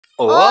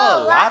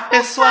Olá,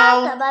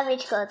 pessoal!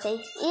 Novamente com vocês.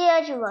 E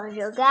hoje vamos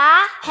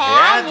jogar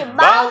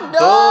Handball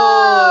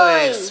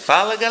 2!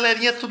 Fala,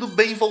 galerinha, tudo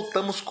bem?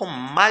 Voltamos com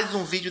mais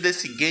um vídeo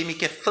desse game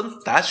que é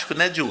fantástico,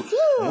 né, Ju?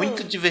 Sim.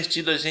 Muito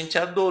divertido, a gente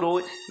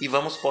adorou e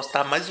vamos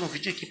postar mais um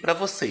vídeo aqui pra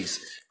vocês,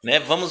 né?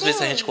 Vamos ver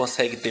se a gente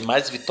consegue ter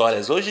mais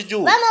vitórias hoje,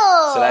 Ju?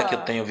 Vamos! Será que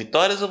eu tenho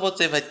vitórias ou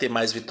você vai ter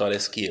mais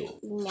vitórias que eu?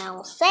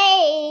 Não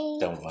sei.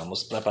 Então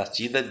vamos pra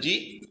partida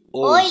de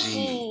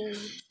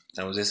hoje.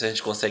 Vamos ver se a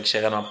gente consegue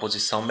chegar numa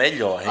posição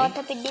melhor, hein? Ó,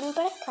 tá pedindo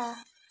pra cá.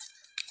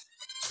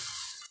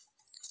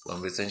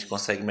 Vamos ver se a gente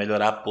consegue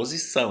melhorar a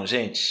posição,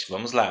 gente.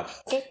 Vamos lá.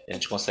 A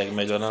gente consegue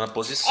melhorar a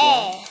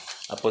posição.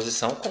 A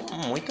posição com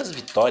muitas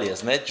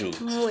vitórias, né, Ju?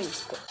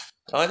 Muito.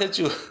 Olha,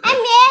 Ju. É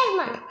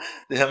mesmo?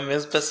 É o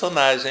mesmo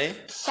personagem,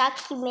 hein? Só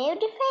que meio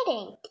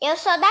diferente. Eu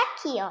sou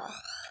daqui, ó.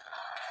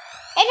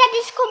 Eu já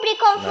descobri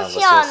como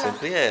funciona. Você é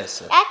sempre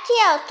essa. Aqui,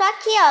 ó. Tô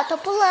aqui, ó. Tô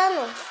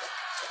pulando.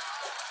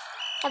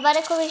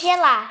 Agora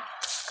congelar.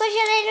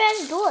 Congelei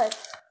as duas.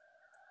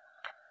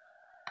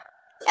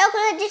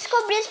 Eu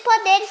descobri os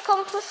poderes,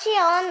 como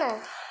funciona.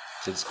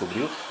 Você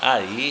descobriu?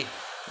 Aí.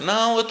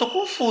 Não, eu tô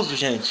confuso,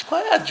 gente. Qual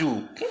é a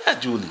Ju? Quem é a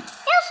Julie?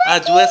 Eu sou a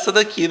Ju é essa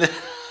daqui, né?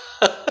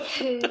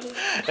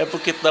 É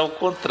porque tá ao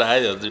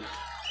contrário.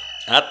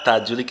 Ah, tá.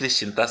 Julie e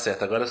Cristina. Tá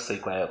certo. Agora eu sei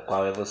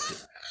qual é você.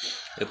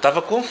 Eu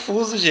tava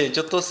confuso, gente.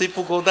 Eu torci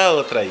pro gol da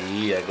outra.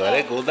 Aí, agora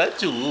é gol da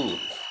Ju.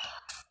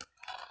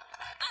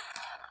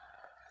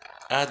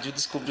 A Ju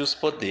descobriu os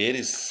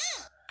poderes.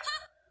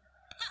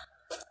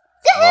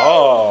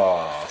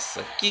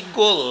 Nossa, que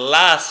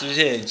golaço,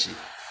 gente.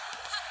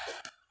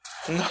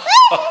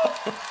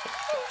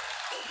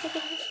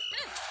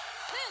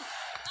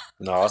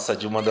 Nossa, a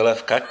Ju mandou ela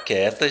ficar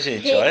quieta,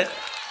 gente. Olha,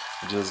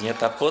 a Juzinha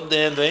tá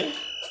podendo, hein?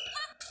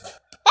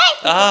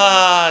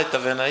 Ai, tá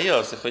vendo aí, ó?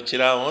 Você foi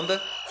tirar a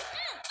onda.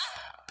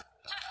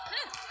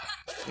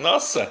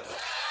 Nossa.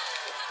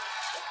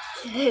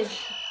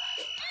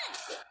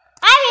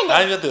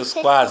 Ai, meu Deus,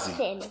 quase.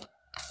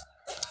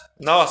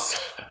 Nossa.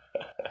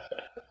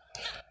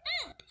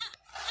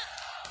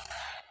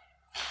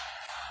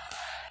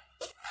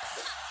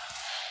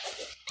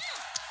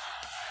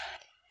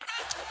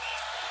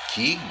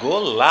 Que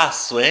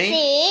golaço, hein?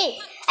 Sim.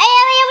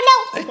 Aí eu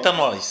não. Eita,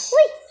 nós.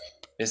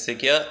 Pensei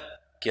que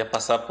ia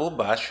passar por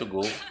baixo o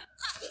gol.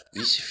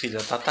 Vixe,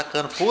 filha, tá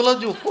atacando. Pula,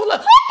 Ju, pula.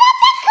 Tá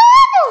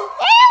atacando.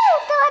 Eu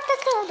tô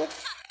atacando.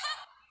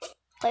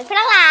 Foi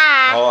pra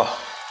lá. Ó.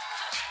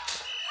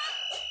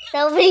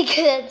 Tô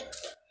brincando.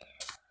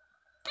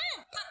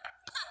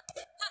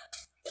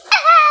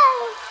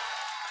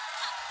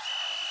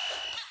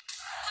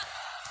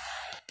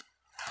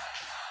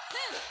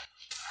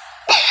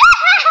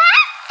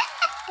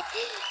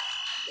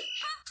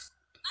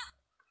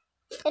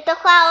 Eu tô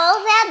com a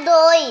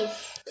 11-2.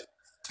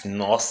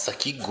 Nossa,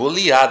 que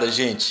goleada,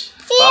 gente.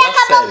 E fala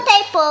acabou sério. o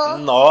tempo.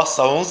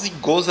 Nossa, 11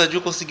 gols a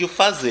Ju conseguiu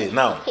fazer.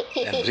 Não,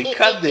 é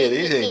brincadeira,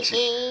 hein, gente?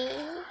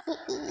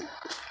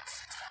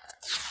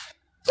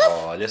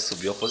 Olha,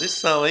 subiu a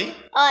posição,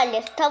 hein? Olha,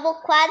 estamos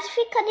quase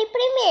ficando em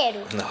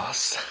primeiro.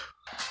 Nossa.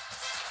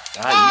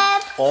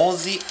 Aí,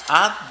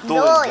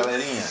 11-2,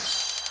 galerinha.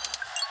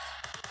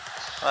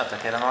 Ó, tá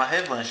querendo uma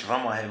revanche.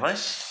 Vamos uma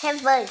revanche?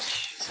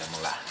 Revanche.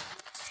 Vamos lá.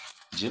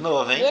 De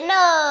novo, hein? De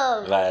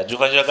novo. Vai, a Ju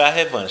vai jogar a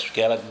revanche,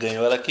 porque ela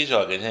ganhou, ela que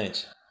joga,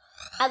 gente.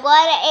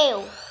 Agora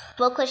eu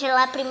vou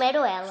congelar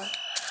primeiro ela.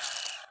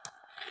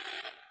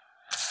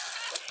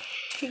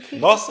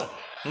 Nossa,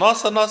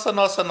 nossa, nossa,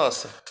 nossa,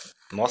 nossa.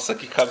 Nossa,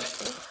 que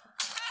cabeça.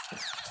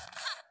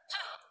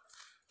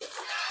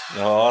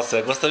 Nossa,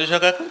 eu gostaria de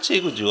jogar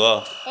contigo, Ju,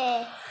 ó.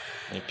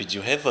 Me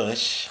pediu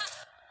revanche.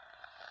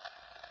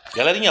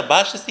 Galerinha,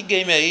 baixa esse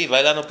game aí.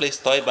 Vai lá no Play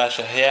Store e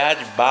baixa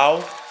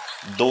Handball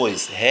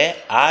 2.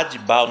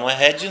 Handball, não é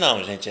Red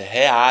não, gente. É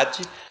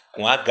Read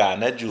com H,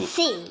 né, Ju?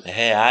 Sim.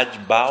 É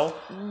Handball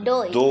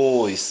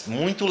 2.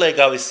 Muito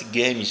legal esse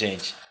game,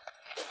 gente.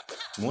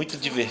 Muito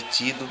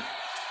divertido.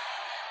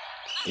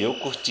 Eu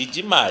curti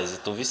demais. Eu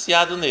tô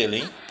viciado nele,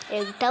 hein?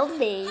 Eu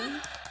também.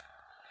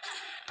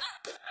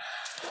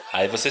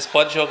 Aí vocês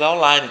podem jogar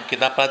online, porque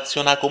dá pra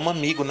adicionar como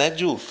amigo, né,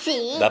 Ju?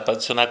 Sim. Dá pra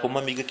adicionar como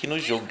amigo aqui no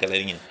jogo,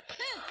 galerinha.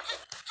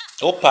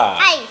 Opa!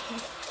 Ai.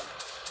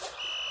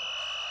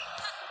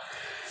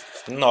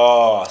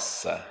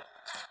 Nossa!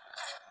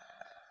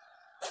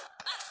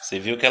 Você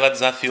viu que ela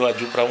desafiou a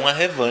Ju pra uma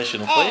revanche,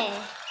 não foi?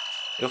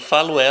 Eu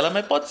falo ela,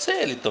 mas pode ser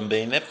ele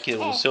também, né? Porque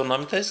o seu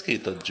nome tá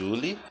escrito,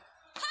 Julie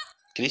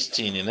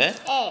Cristine, né?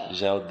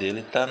 Já o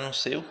dele tá não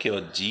sei o que, ó.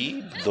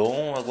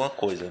 Dom, alguma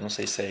coisa. Não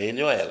sei se é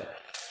ele ou ela.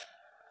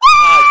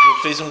 Ah,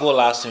 Ju, fez um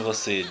golaço em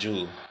você,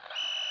 Ju.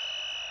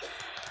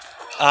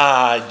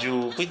 Ah,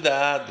 Ju,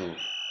 cuidado.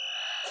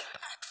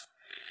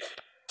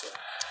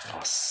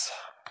 Nossa.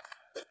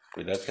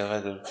 Cuidado que ela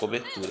vai dar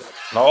cobertura.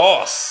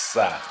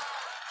 Nossa!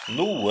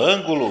 No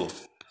ângulo.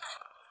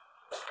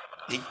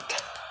 Eita.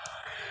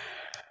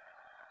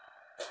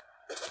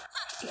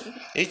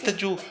 Eita,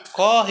 Ju,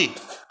 corre.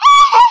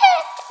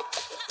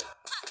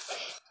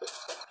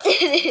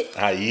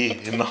 Aí,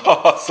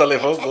 nossa,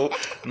 levou o gol.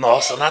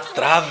 Nossa, na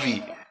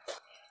trave.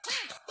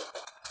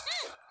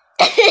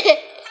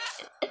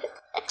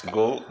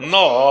 Gol.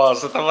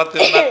 Nossa, tá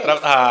batendo na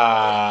trave.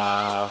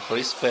 Ah, foi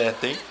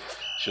esperto, hein?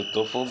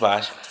 Chutou por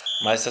baixo.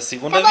 Mas a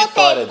segunda Acabou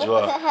vitória, o tempo. Ju,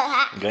 ó.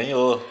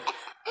 Ganhou.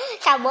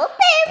 Acabou o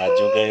tempo. A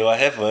Ju ganhou a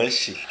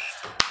revanche.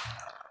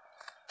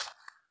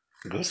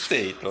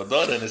 Gostei, tô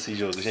adorando esse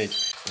jogo,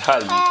 gente.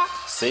 Aí,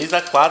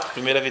 6-4,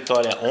 primeira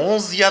vitória.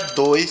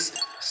 11-2,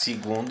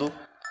 segundo,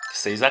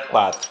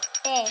 6-4.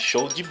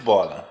 Show de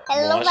bola.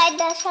 Ela não vai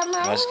dar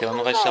chamar. Acho que ela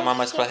não vai chamar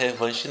mais pra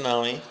revanche,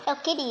 não, hein? Eu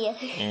queria.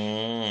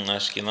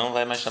 Acho que não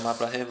vai mais chamar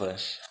pra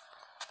revanche.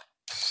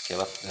 Acho que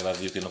ela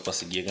viu que não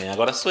conseguia ganhar.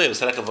 Agora sou eu.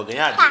 Será que eu vou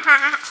ganhar, Ju?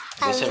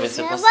 Deixa eu ver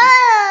se eu consigo.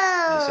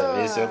 Deixa eu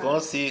ver se eu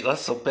consigo.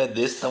 Nossa, o pé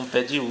desse tá um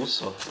pé de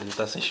urso, ó. Ele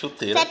tá sem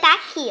chuteira. Você tá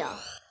aqui,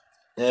 ó.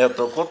 Eu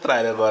tô ao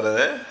contrário agora,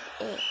 né?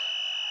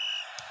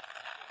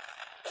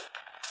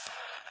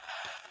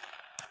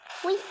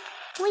 Ui.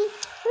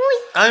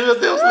 Ai, meu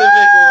Deus, levei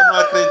gol. Não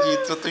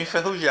acredito, eu tô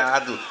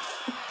enferrujado.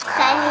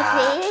 Tá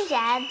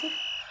enferrujado.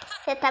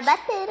 Você tá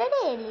batendo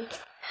nele.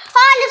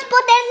 Olha os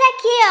poderes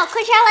aqui, ó.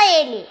 Congela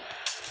ele.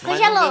 Mas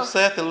Congelou. não deu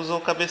certo, ele usou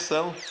o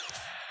cabeção.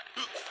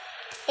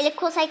 Ele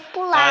consegue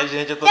pular. Ai,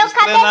 gente, eu tô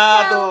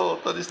destrenado.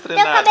 Tô Tem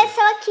destrenado. o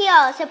cabeção aqui,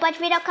 ó. Você pode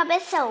virar o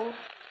cabeção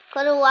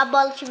quando a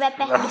bola estiver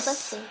perto de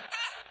você.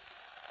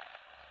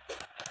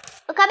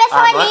 O cabeção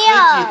ali,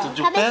 não acredito,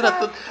 Ju. ó.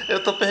 Pera,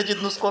 eu tô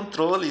perdido nos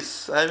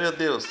controles. Ai, meu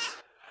Deus.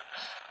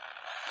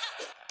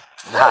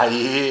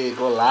 Aí,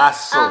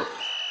 golaço.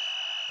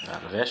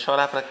 Não venha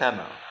chorar pra cá,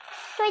 não.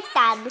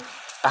 Coitado.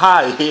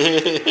 Ai.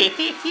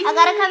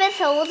 Agora o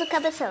cabeção, usa o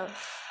cabeção.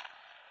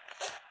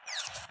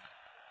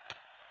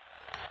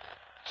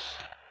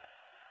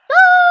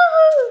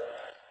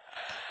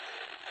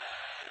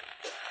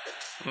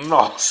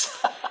 Nossa.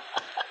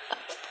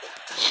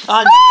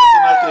 Ai,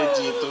 eu não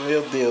acredito,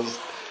 meu Deus.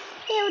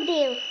 Meu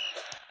Deus.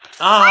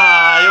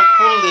 Eu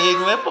pulei,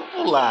 não é pra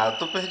pular. Eu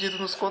tô perdido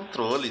nos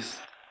controles.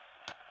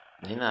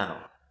 Nem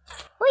não.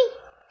 Ui.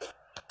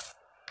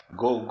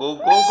 Gol.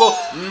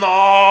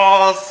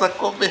 Nossa,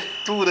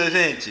 cobertura,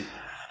 gente.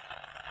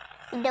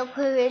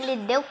 Ele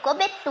deu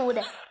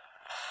cobertura.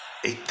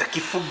 Eita,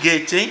 que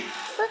foguete, hein?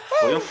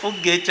 Foi um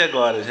foguete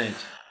agora, gente.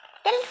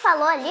 O que ele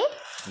falou ali?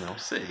 Não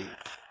sei.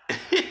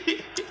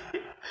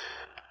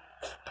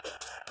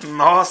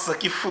 Nossa,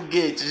 que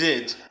foguete,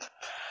 gente.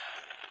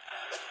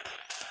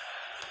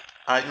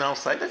 Ai, não,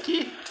 sai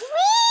daqui.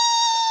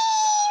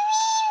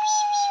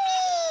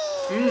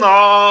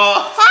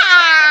 Nossa!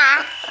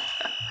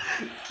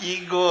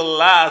 Que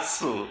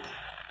golaço!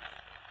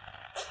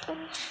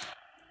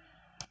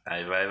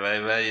 Aí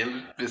vai.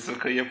 Ele pensou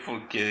que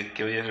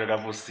eu ia jogar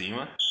por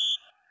cima.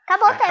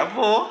 Acabou o tempo.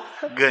 Acabou.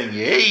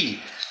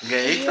 Ganhei.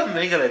 Ganhei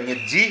também, galerinha.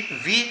 De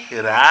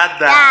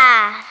virada.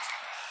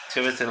 Deixa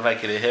eu ver se ele vai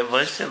querer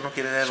revanche. Se ele não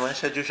querer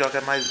revanche, a Ju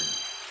joga mais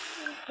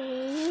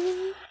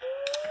um.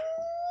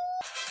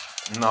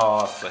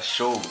 Nossa,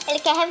 show. Ele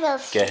quer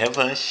revanche. Quer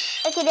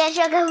revanche. Eu queria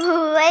jogar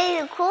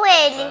com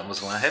ele.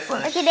 Vamos uma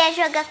revanche. Eu queria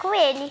jogar com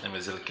ele.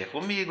 Mas ele quer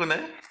comigo,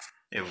 né?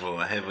 Eu vou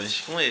uma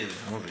revanche com ele.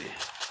 Vamos ver.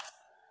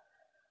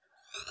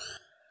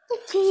 Eu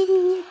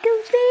queria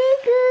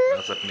comigo.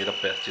 Nossa, primeira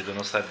partida eu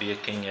não sabia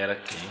quem era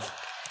quem.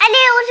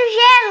 Ali, usa o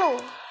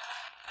gelo.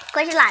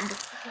 Congelado.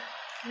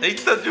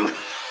 Eita, Ju.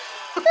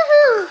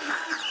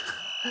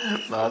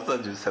 Nossa,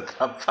 Ju, você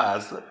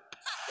atrapassa.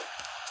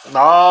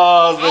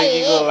 Nossa,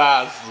 que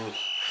golaço.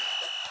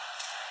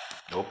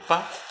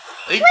 Opa.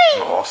 Eita.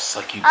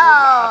 Nossa, que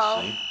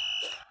golaço, hein?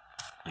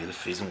 Ele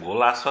fez um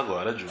golaço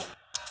agora, Ju.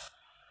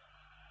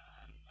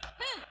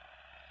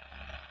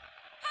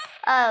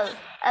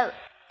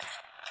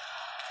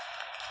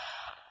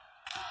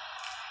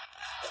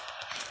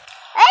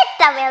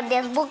 Eita, meu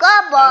Deus, bugou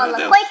a bola.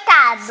 Deus.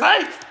 Coitado.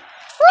 Sai.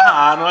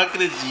 Não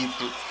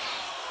acredito.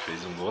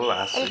 Fez um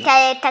golaço, hein?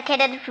 Ele tá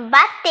querendo te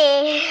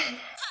bater.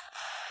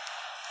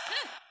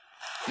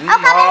 Olha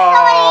o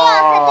cabeção aí,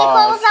 ó. Você tem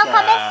como usar o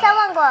cabeção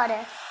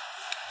agora.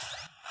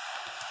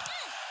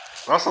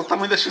 Nossa, o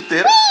tamanho da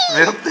chuteira.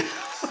 Meu Deus.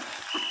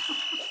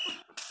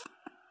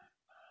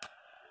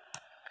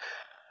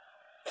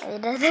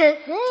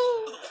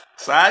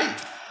 Sai.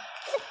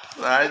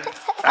 Ai.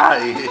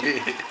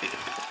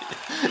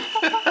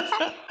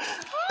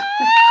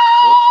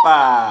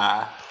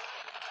 Opa.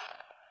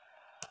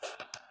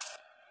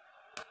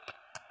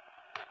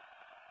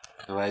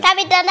 Tá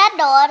me dando a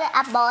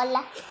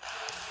bola.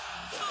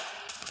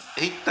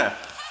 Eita.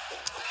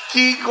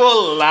 Que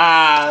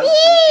golaço.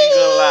 Que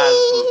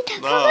golaço.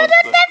 Nossa.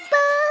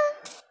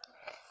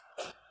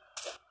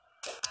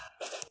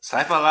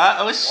 Sai pra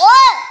lá.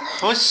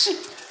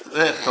 Oxi.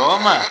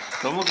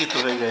 Toma o que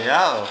tu vai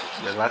ganhar, ó.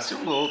 Levasse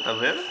um gol, tá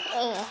vendo?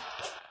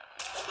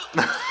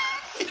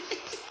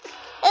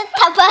 Ele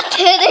tá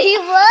batendo em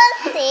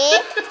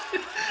você.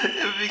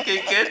 Eu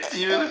fiquei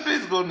quietinho, ele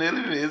fez gol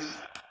nele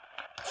mesmo.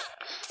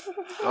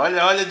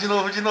 Olha, de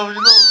novo.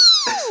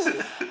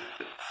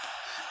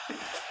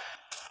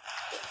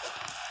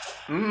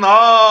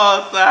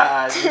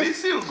 Nossa,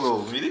 merecia o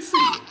gol, merecia.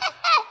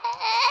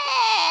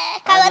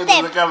 Acabou o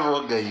tempo.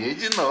 Acabou, ganhei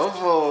de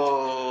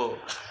novo.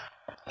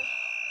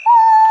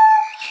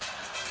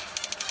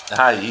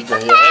 Aí,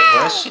 ganhei a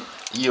revanche.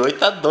 E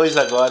 8-2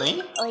 agora,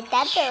 hein?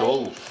 8-2.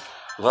 Show.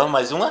 Vamos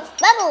mais uma?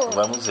 Vamos.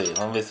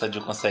 Vamos ver se a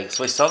Ju consegue.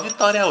 Foi só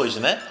vitória hoje,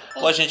 né?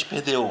 Ou a gente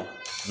perdeu?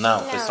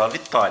 Não, foi só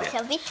vitória.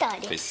 Só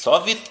vitória. Foi só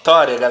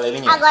vitória,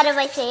 galerinha. Agora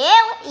vai ser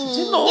eu e...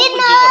 De novo.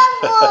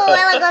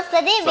 Ela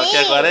gosta de mim. Só que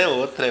agora é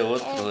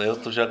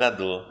outro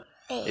jogador.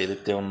 Ele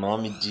tem um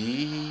nome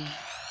de...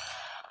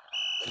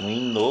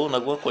 Inou,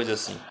 alguma coisa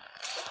assim.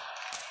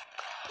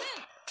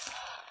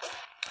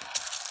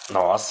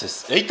 Nossa,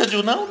 eita,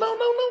 Ju, não.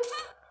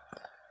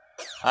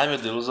 Ai, meu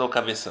Deus, usou o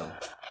cabeção.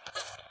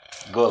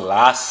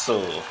 Golaço.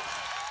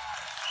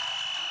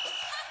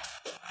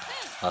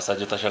 Nossa, a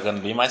Ju tá jogando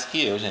bem mais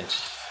que eu, gente.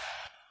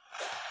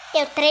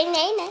 Eu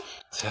treinei, né?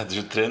 A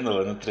Ju treinou,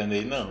 eu não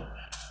treinei, não.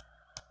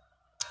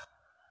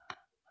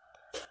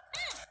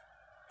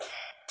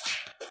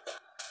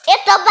 Eu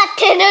tô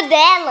batendo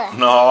dela.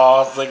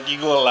 Nossa, que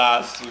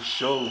golaço,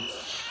 show.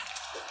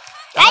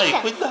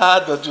 Ai,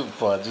 cuidado, a Ju,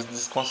 pô, a Ju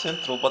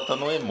desconcentrou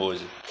botando um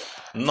emoji.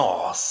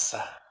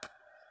 Nossa.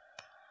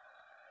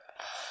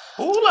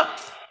 Pula.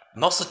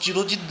 Nossa,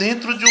 tirou de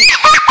dentro, Ju.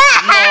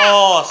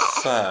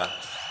 Nossa.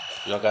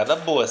 Jogada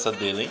boa essa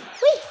dele, hein?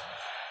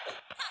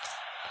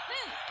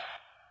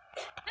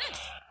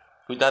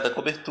 Cuidado da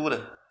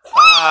cobertura.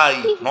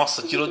 Ai,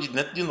 nossa, tirou de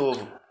dentro de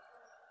novo.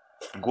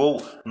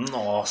 Gol.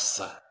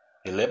 Nossa.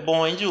 Ele é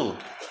bom, hein, Ju?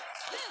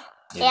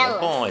 Ele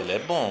é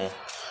bom. O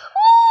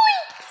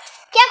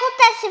que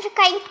acontece se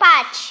ficar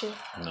empate?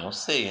 Não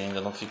sei,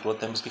 ainda não ficou,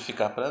 temos que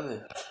ficar pra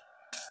ver.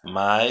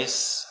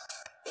 Mas...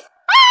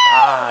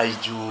 Ai,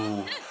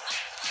 Ju.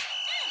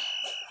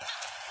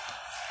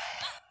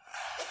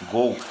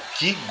 Gol.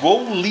 Que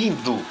gol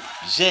lindo.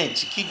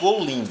 Gente, que gol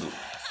lindo.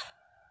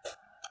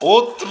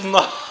 Outro...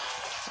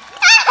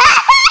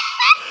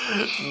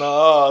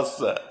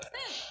 Nossa.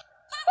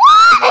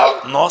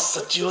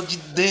 Nossa, tirou de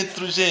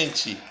dentro,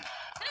 gente.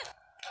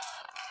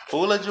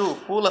 Pula, Ju.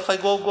 Pula, faz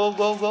gol.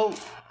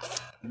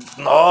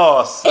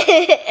 Nossa.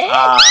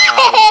 Ah,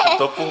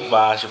 chutou por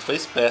baixo. Foi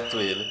esperto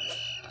ele.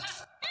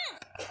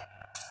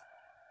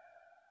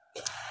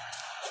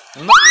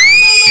 Não.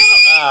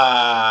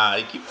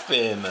 Ai, que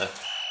pena.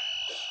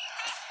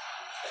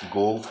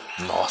 Gol.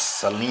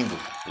 Nossa, lindo.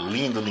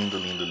 Lindo.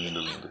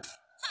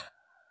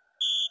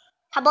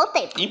 Acabou o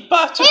tempo.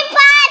 Empate.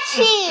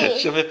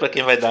 Deixa eu ver pra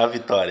quem vai dar a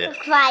vitória.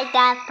 Vai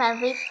dar pra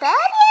vitória?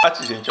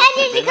 Empate, gente. A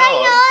gente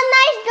ganhou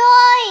nós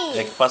dois.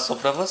 É que passou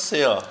pra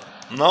você, ó.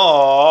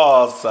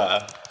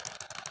 Nossa.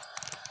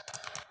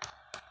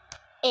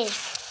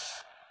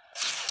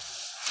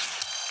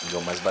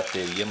 Ganhou mais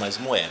bateria, mais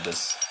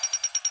moedas.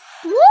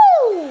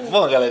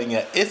 Bom,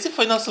 galerinha, esse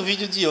foi nosso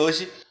vídeo de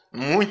hoje.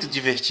 Muito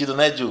divertido,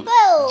 né, Ju?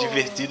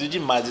 Divertido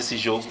demais esse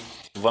jogo.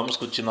 Vamos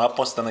continuar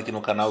postando aqui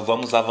no canal.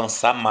 Vamos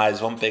avançar mais.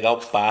 Vamos pegar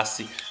o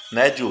passe,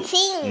 né, Ju?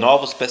 Sim.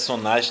 Novos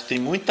personagens. Tem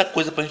muita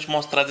coisa pra gente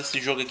mostrar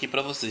desse jogo aqui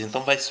pra vocês.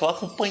 Então vai só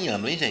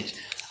acompanhando, hein, gente?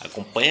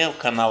 Acompanha o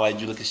canal aí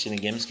de Cristina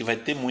Games, que vai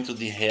ter muito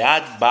de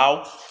Real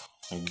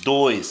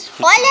 2,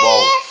 futebol.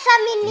 Olha essa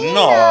menina.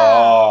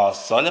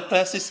 Nossa, olha pra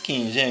essa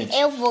skin, gente.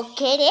 Eu vou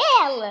querer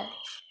ela.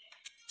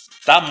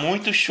 Tá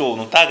muito show,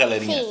 não tá,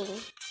 galerinha?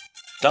 Sim.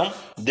 Então,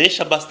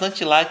 deixa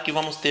bastante like que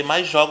vamos ter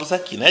mais jogos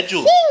aqui, né,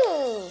 Ju? Sim.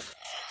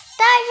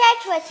 Então,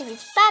 gente, vai ser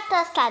isso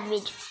para gostar do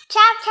vídeo.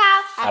 Tchau.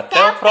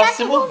 Até o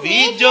próximo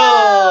vídeo.